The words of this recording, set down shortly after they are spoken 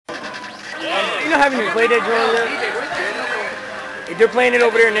know, haven't even played that joint yet? They're playing it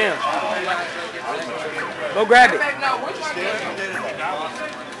over there now. Go grab it.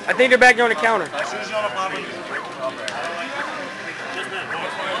 I think they're back there on the counter.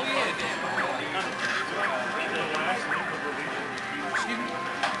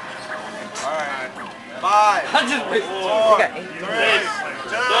 Alright. 5, 4, 3, 2,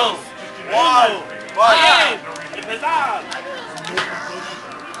 1.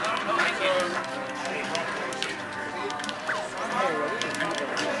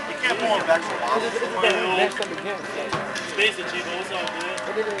 You can't pull him back for a while. Space it, Chibo. It's all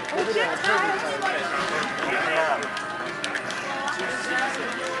good.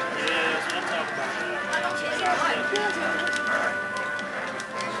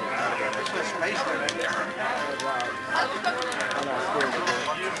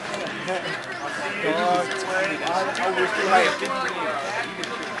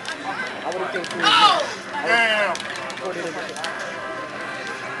 Damn!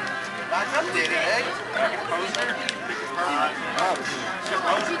 Back up, DDD.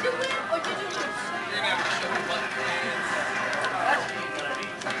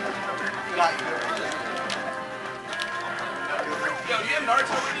 Yo, you have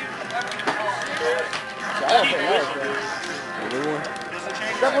Naruto with you?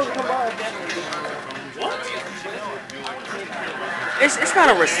 It's not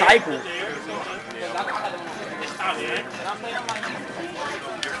a recycle.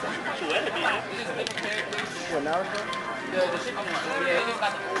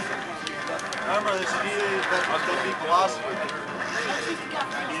 Remember, this is that deep philosophy.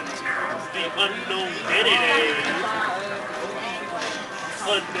 The unknown DDD.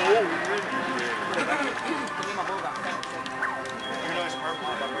 Unknown.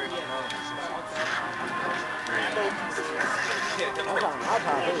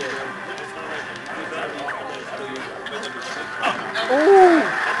 Ooh!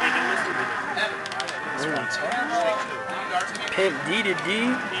 Pimp D to D.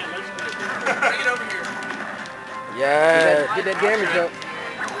 Bring it over here. Yeah. Get that damage up.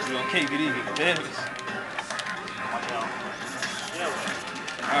 You on KBD, get the damage.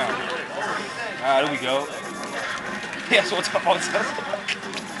 There we go. Yeah, so what's up on Tesla?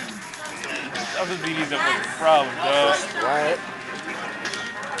 That was BD's a problem, dog. Right.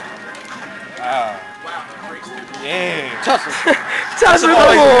 Yeah. Tussle. Tussle,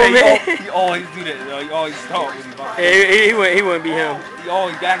 come on, man. He always do that. He always talk when he's about to. He wouldn't be him. He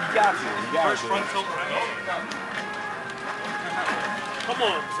always got to. He got to. Come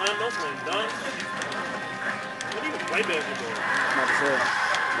on, son. Don't play done. What even play basketball?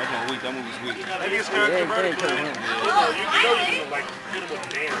 That movie's weak. Maybe it's character vertical. You know you can like hit him with a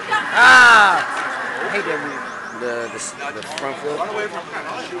damn. Ah! I hate that move. The front flip. Run away from him.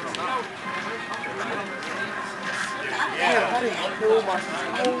 Yeah, how did he kill my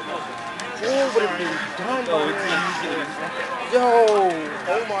soul? What would have been done by him? Yo!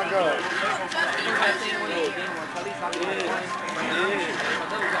 Oh my god.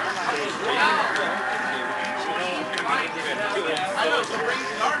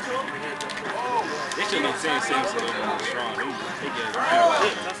 They shouldn't have said same stuff. They strong. They get it.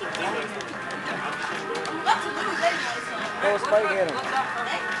 Oh, Spike hit him.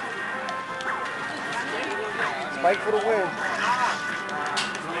 Spike for the win.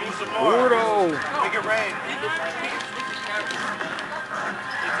 Gordo. Make it rain.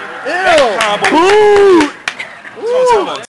 Ew! Boot! That's what I'm talking about.